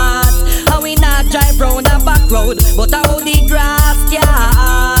 yeah. And we not drive round the back road, but I hold the grass,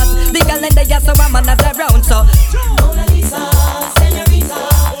 yeah. The girl in the yes, so I'm not around, so. Mona Lisa, señorita,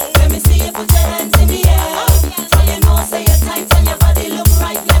 let me see you put your hands in the air. And you know say you're tight and your body look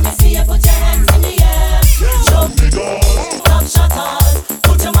right. Let me see you put your hands in the air. Show me doors, top shutters.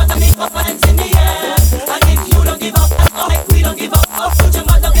 Put your mother make up hands in the air. And if you don't give up, like we don't give up, put your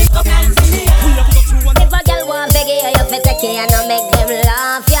mother make up hands in the air. If a girl want beg you, you fit take it and I make them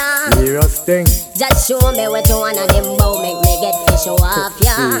laugh, yeah. Serious thing. Just show me what you want and them bow make me get fish off,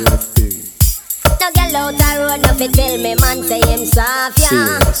 yeah. Serious thing. No girl out the road, no fit tell me man say him soft,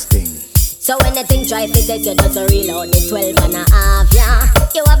 yeah. Serious thing. So when the thing try to take you, just reload the 12 and a half, yeah.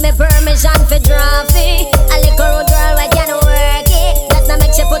 You have me permission for drafty. A little road girl, I can work it. That's not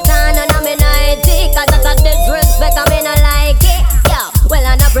make she put on me nighty. Cause that's a disrespect, I mean I like it. Yeah, well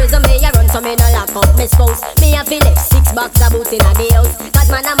I'm a prison, me I run so me no lock up me spouse. Me a feel it, 6 box of boots in a the house. Cause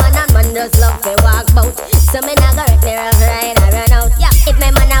man and man just love to walk bout. So me not go wreck me rough ride and run out. Yeah, if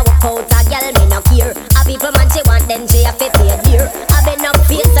my man a walk out, a girl me no care. A people man she want, then she a fit pay dear. I been up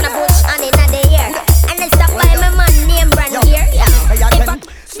face and a bush and in the air. And let's stop by my man name brand here. Yeah.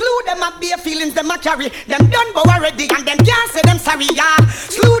 Slew them up bare feelings them a carry. Them done but already and them can't say them sorry, yeah.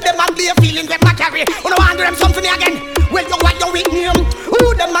 Slew them up bare feelings them a carry. You know want them something again. Well you what you with name.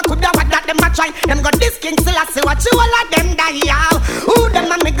 Who them a coulda what that them a try. Them got this king still a say what you all of them die, yeah. Who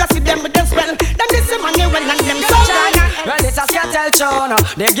them a make go see them with them spell. Them this money well and them so China. Well this a Skittle tune,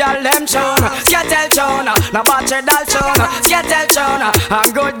 the girl them tune. Skittle tune, no battery doll tune. Skittle tune,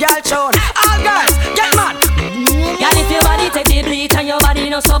 and good girl tune. All girls, get mad. Girl, if your body take the bleach and your body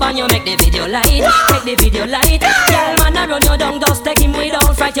no sub and you make the video light. Take the video light. Girl, man, I run you down, just take him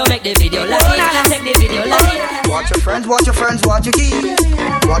without fright. You make the video light. Take the video light. Watch your friends, watch your friends, watch your keep.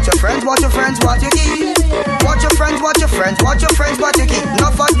 Watch your friends, watch your friends, watch your keep. Watch your friends, watch your friends, watch your friends, watch your keep.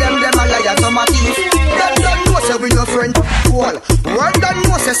 Enough of them a liar, some a thief. Them don't know say we your friend cool. World don't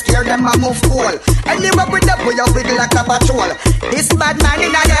know say scare them a move cool. Anywhere with them we a wiggle like a patrol. This bad man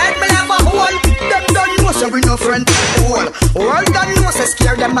in the head me have a hole. Them don't know say we no friend cool. World don't know say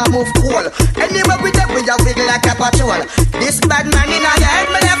scare them a move cool. Anywhere with them we a wiggle like a patrol. This bad man in the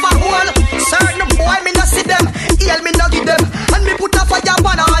head me have a hole. Certain boy me no see them, heal me no give them, and me put a fire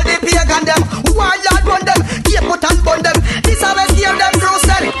on all the pagan them. Warlord run them, keep put and burn them. This always give them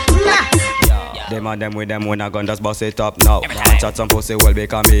crucial. Nah. Them and them with them when I gun just bust it up now. And chat some pussy well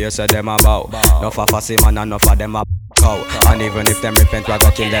because me you say them about. Enough of fussy man and enough of them a cow. And even if them repent we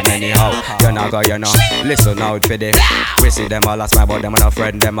go kill them anyhow. You know go you know. Listen out for this. We see them all as my but them and a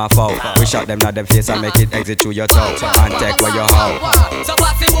friend them a foul. We shot them at them face and make it exit through your toe. And take where you how. So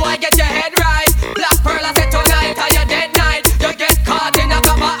fussy boy get your head right. Black pearl I said tonight are you dead night. You get caught in a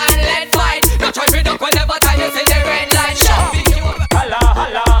copper and lead fight. No try to duck whenever time you see the red light. Holla,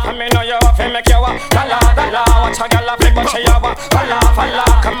 holla, I mean know you have to make you holla, holla, watch a girl a flip but she a holla, holla,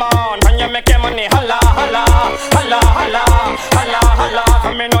 come on, when you make your money, holla, holla, holla, holla, holla, holla,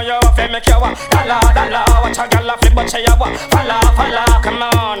 I mean know you have to make you wa holla, holla. Watch a girl a flip but she a wa holla, holla. Come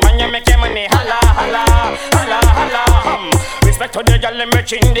on, when you make your money, holla, holla, holla, holla. Respect to the girl them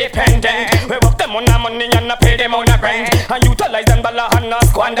rich independent. We work them on the money and not pay them on the rent. And utilize them dollar and not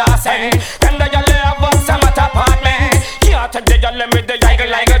squander cent. Can the girl have us some at apartment? Can't take the girl them with the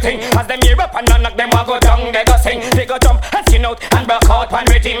like a thing. As them hear up and knock them a go down, they go sing, they go jump and skin out and break out one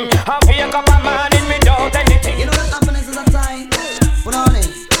rhythm. And wake up a man in without anything. You know that happiness is a time. Put on it.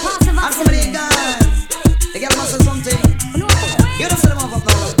 And somebody guys, they get muscle something. You don't set them up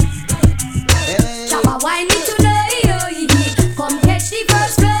now. Hey. Chapa wine me tonight, come catch the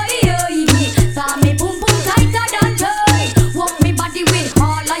first fly. Fa me boom boom tighter than tight. Walk me body with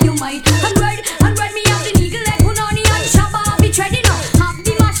all of you might. And ride me out the eagle like punani and Chapa be treading up. Have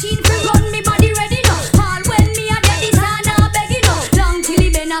the machine for run me body ready now. All when me a dead is Anna begging up. Long till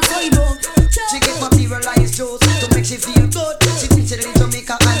he been a soibo. She get materialized just to make she feel good. She thinks she's in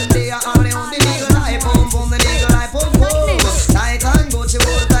Jamaica and they are all the only eagle eye boom boom, the eagle eye boom boom. Tight and go, she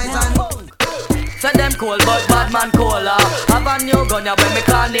hold tight and go. Say them cool, but bad man cola. Have a new gun, ya when me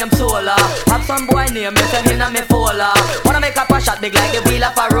call name Sola. Have some boy name, me say him a me fola. Wanna make up a shot big like the wheel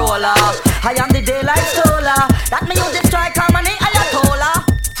of a roller. I am the daylight stola. That me use the strike harmony, Ayatollah.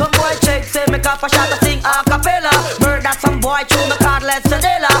 Some boy check, say make up a shot to sing a cappella. Murder some boy, chew me cardless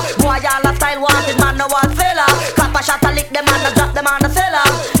sedella. Boy all a style wanted, man no one fella. Clap a shot to lick them and drop them on the cellar.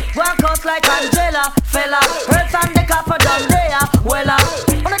 One coast like Angela, fella. Earth and the copper done there, wella.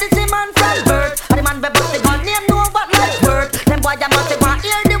 One of the same man from birth. And the man be bust the gun, name know what life worth. Them boy a must want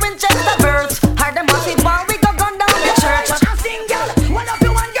hear the Winchester verse. Heard them must want we go gun down the church. Sing girl, one of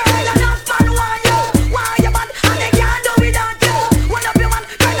you one girl enough man want you. Why you bad and they can't do without you. One of you one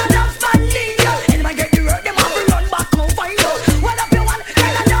girl enough man need you. And man get the word them have to run back home find you. One of you one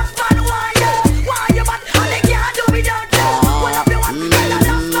girl enough man want you. Why you bad and they can't do without you. One of you one girl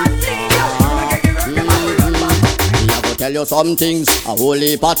enough man need you. And man get the word them have to run back. Me a go tell you some things, a whole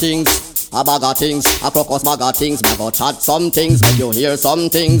heap of things. A bag of things, a crocus bag of things. Me go chat some things, make you hear some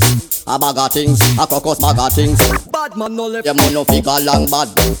things. A bag of things, a crocus bag of things. Bad man no left. Them who no figure long bad.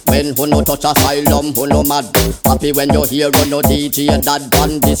 When who no touch asylum, who no mad. Happy when you hear who no DJ that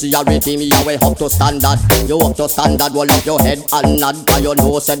band. This is your rhythm, you way up to standard. You up to standard, roll up your head and nod. Cause you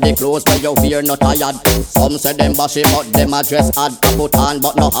know said the clothes where you fear not tired. Some say them bashy but them a dress odd. Put on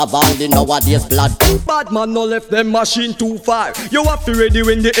but no have on the nowadays blood. Bad man no left them machine too far. You have to ready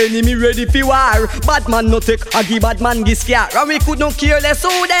when the enemy ready fi war. Bad man no take a give bad man gi scare. And we could no care less who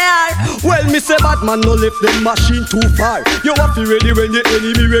they are. Well me say bad man no left them machine too far. You have to ready when the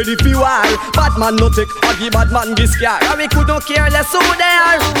enemy ready fi war. Bad man no take a give bad man gi scare. And we could no care less who they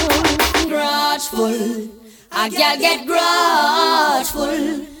are. Grudgeful, a girl get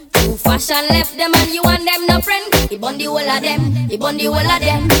grudgeful. Too fashion left them and you and them no friend. He bun the whole of them, he bun the whole of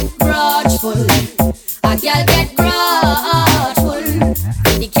them. Grudgeful, a girl get grudgeful.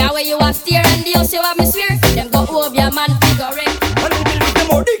 The car where you have steer and the house you have me swear. Them go over your man figuring. The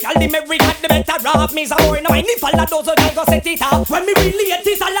more the girl, the merry cat, the better off. Me's a boy, no I need fall a those who go set it off. When me really hate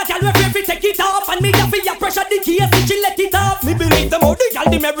this, all a girl we free take it off. And me just feel your pressure, the key is she let it off. Me believe the more the girl,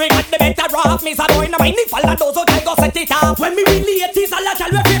 the merry cat, the better off. Me's a boy, no I need fall a those who go set it off. When me really hate this, all a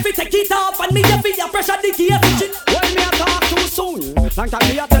girl we free take it off. And me just feel your pressure, the key is she. When me a talk too soon, long time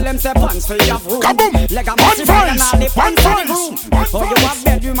me a tell them say pants for your room. Kaboom! Leg a massive and all the pants for the groom. Oh you have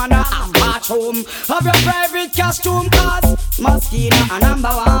bedroom and a bathroom. Have your private costume cause Moschino a number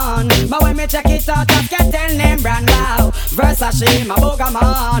one. But when me check it out, just get tell name brand wow. Versace, my booger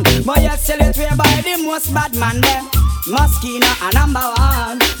man. But you sell it way by the most bad man them. Moschino a number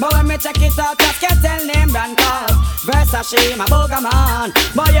one. But when me check it out, just get tell name brand cause Versace, my booger man.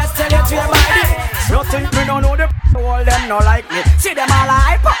 But you sell it way by the. You think me don't know the all them no like me. See them all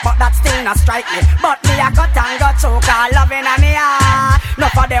hype up, but that still not strike me. But me a cut and got choke all loving on me heart.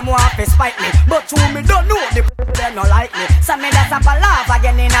 Enough of them want to spite me, but who me don't know the them no like me. So me just have a laugh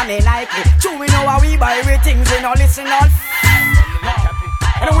again in a me Nike. True we know how we buy we things, we no listen all.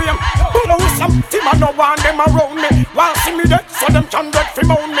 Anyway, who know some team and no one them around me. Want see me dead, so them can get free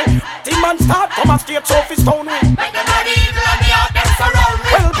moan me. Team and start from a state office town me. Make them body evil and the heart them surround me.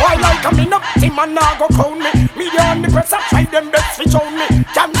 Well, boy like a me no team and now go crown me. Media and the press a try them best switch on me.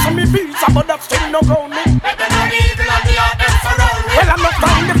 Cancel me visa but that still no ground me. Make them body evil and the heart them surround me. Well, I'm not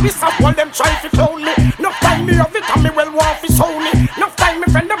time the piece of all them try to clown me. No time me of it and me well want to sound me. No time me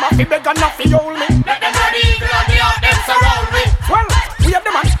friend them have to beg and have to hold me. Make them body evil and the heart them surround me. Well, we have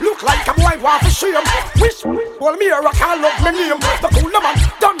the man look like a boy want to shame. Wish well me or I can't love me name. The cool man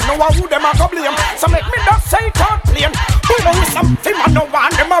don't know who them a go blame. So make me just say it out plain. Who know something and no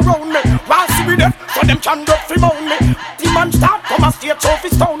one them around me. While see me there so them can get free moan me. The man start from a state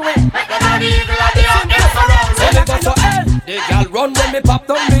office town way.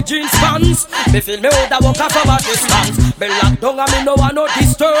 Me feel me woulda walk her from a distance. Me lock down and me no want no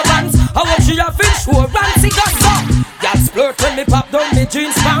disturbance. I want she have insurance, it got so. Y'all splurt when me pop down me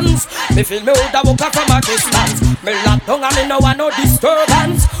jeans pants. Me feel me woulda walk her from a distance. Me lock down and me no want no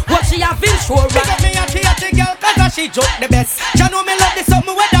disturbance. What she have insurance. Pick up me a theater girl cause she joke the best. You know me love this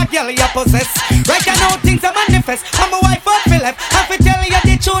something where that girl you possess. Right now things are manifest. I'm a wife out for left. I fi tell you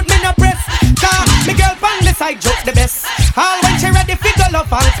the truth me no press. Cause me girl pan the side joke the best. All when she ready fi go love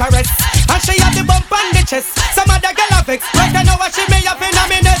and caress. And she have the bump on the chest. Some other girl have vex. Right now what she may have in a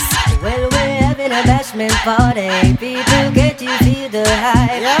minute. Well, we're having a bashment party. People get to feel the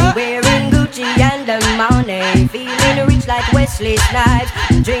hype. Yeah. Wearing Gucci and the money. Feeling rich like Wesley Snipes.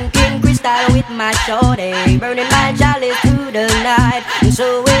 Drinking crystal with my shorty. Burning my jolly through the night.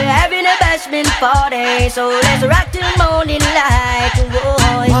 So we're having a bashment party. So let's rock till morning light. Whoa.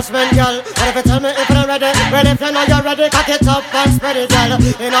 Bashment girl, what if you tell me if you're ready? Ready if you know you're ready, cock it up and spread it, girl.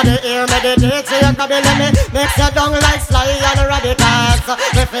 In the ear, meditate, so you can be let me mix your down like Sly and radicals.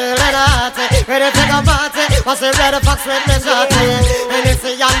 We feeling hot, ready to go party. What's the red fox with me shorty? And it's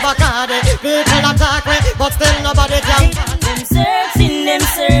a young Bacardi. People attack me, but still nobody can. Them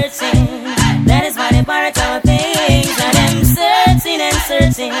searching, that is why they pirate our things. And them searching and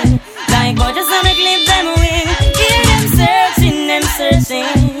searching, like gorgeous on the clip them wing. Yeah, them searching,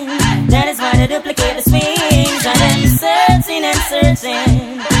 that is why they duplicate the swings. And them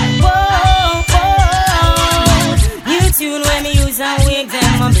searching, whoa, whoa. New tune when me use and wig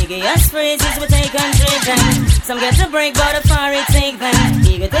them. My biggest phrases we take and trade them. Some get to break, but a far it take them.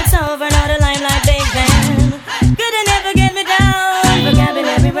 Ego takes over, now the limelight big them. Could they never get me down?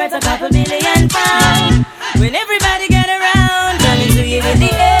 Vocabulary worth a couple billion pounds. When everybody get around, coming to you with the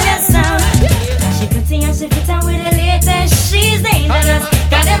alien sound. She pretty and she fit on with the latest. She's dangerous,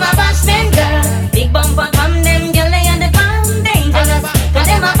 got them a bashment girl. Big bumper from them girl, they on the farm dangerous. Got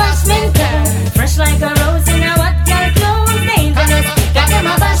them a bashment girl, fresh like a rose in a what girl clothes dangerous. Got them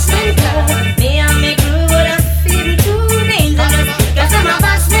a bashment girl, me and me crew would have feel too dangerous. Got them a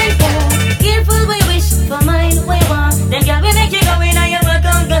bashment girl, careful we wish for mine we want. Them girl we make you go in and you work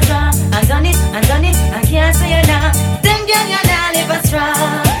on guitar. I done it, I can't say it now. Them girl you not live a straw.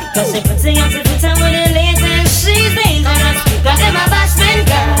 Cause she pretty and she fit on with the latest. She's dangerous, got them a bashment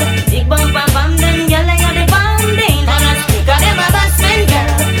girl. Big bumper from them girl they on the bomb dangerous. Got them a bashment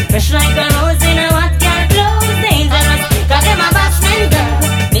girl, fresh like a rose in a what girl clothes dangerous. Got them a bashment girl,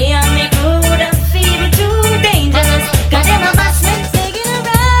 me and me crew would have feel too dangerous. Got them a bashment taking a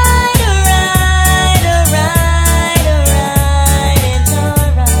ride, it's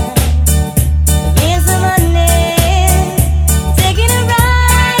alright. Here's some money, taking a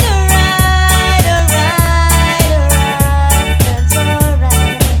ride, it's alright.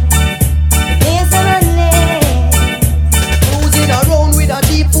 Here's some money. Cruising around with a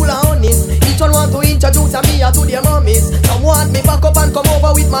jeep full of honeys. Each one want to introduce me to their mummies. Some want me back up and come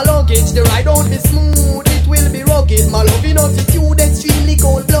over with my luggage. The ride won't be smooth, it will be rugged. My loving attitude extremely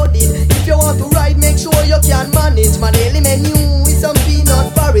cold-blooded. If you want to ride, make sure you can manage. My daily menu is some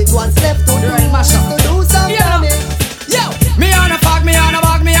peanut porridge. What's left to do to do some damage. Yo, me on a fog, me on a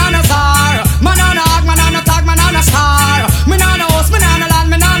walk, me on a star. Man on a hog, man on a tag, man on a star. Me on a house, me on a land,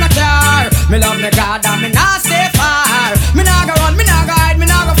 me on a car. Me love me God and me not stay far. Me not go run, me not go hide, me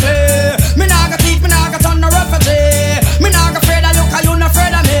not go flee. Me not go teach, me not go turn no refugee. Me not go afraid of you, cause you not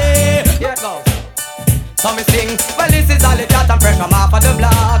afraid of me. Here it goes. So me sing, well this is all it got and fresh from off of the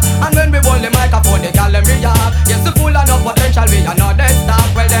block. And when we hold the microphone, they call them react. Yes, the full of no potential, we are not dead stop.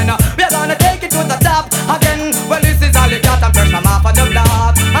 Well then, we are gonna take it to the top again. Well this is all it got and fresh from off of the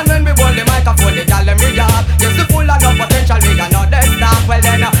block. And when we hold the microphone, they call them react. Yes, the full of no potential, we are not dead stop. Well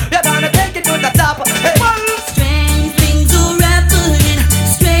then, we are gonna take it to the top. Hey, well, Strange things are happening.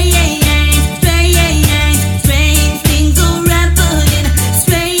 Strange things are happening.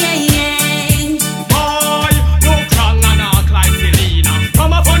 Strange. Boy, no crown and act like Selena.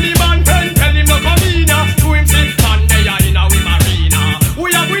 From a funny man, tell him no come in. To him sit stand there in a with Maria.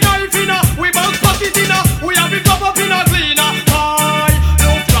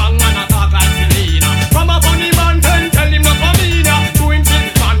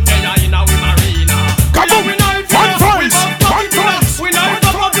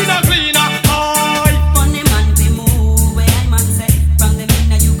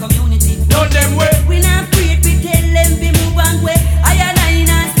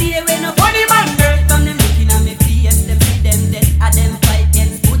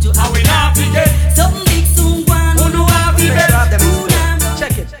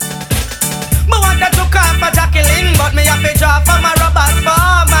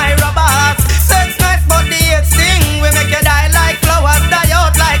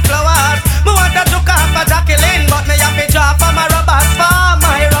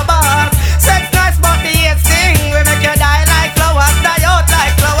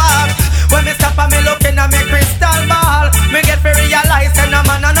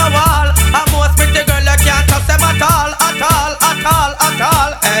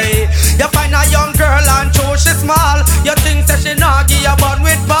 Hey, you find a young girl and show she small. You think that she not give you bun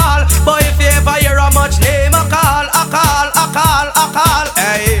with ball. But if you ever hear how much name I call,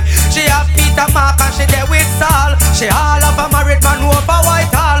 hey, she have Peter Mark and she there with Saul. She all of a married man who up a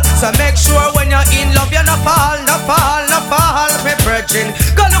white hall. So make sure when you're in love you no fall, me virgin.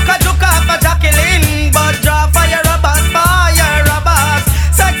 Go look at for Jacqueline, but draw fire robbers.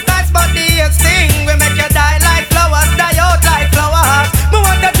 Sex nice but the sting, we make you die like flowers, die out like flowers. Me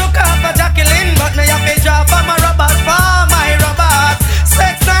want to for Jacqueline, but me have to draw for my robbers,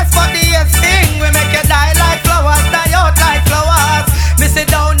 Sex nice but the sting, we make you die like flowers, die out like flowers. Me sit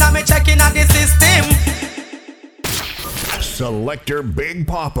down and me checking out the system. Selector Big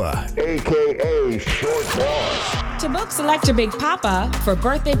Papa, aka Short Boss. To book Selector Big Papa for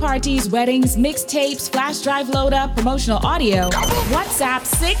birthday parties, weddings, mixtapes, flash drive load up, promotional audio, WhatsApp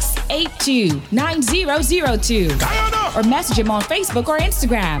 682-9002 or message him on Facebook or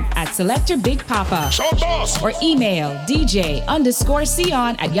Instagram at Selector Big Papa or email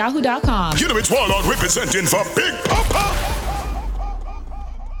DJ_Sion@yahoo.com. You know it's Warlord representing for Big Papa.